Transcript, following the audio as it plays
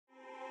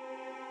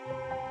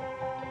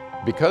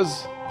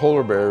Because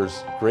polar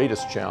bears'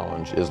 greatest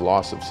challenge is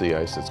loss of sea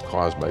ice that's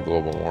caused by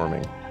global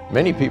warming,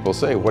 many people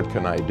say, what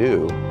can I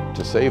do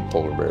to save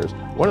polar bears?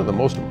 One of the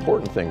most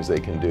important things they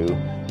can do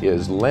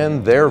is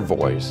lend their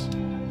voice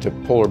to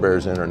Polar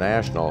Bears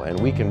International, and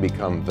we can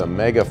become the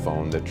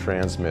megaphone that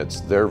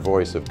transmits their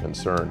voice of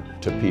concern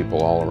to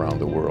people all around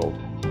the world.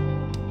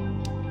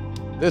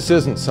 This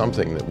isn't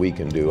something that we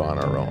can do on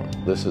our own.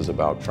 This is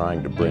about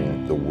trying to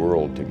bring the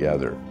world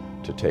together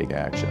to take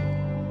action.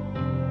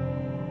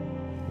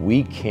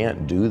 We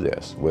can't do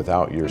this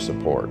without your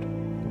support.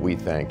 We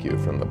thank you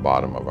from the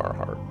bottom of our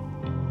heart.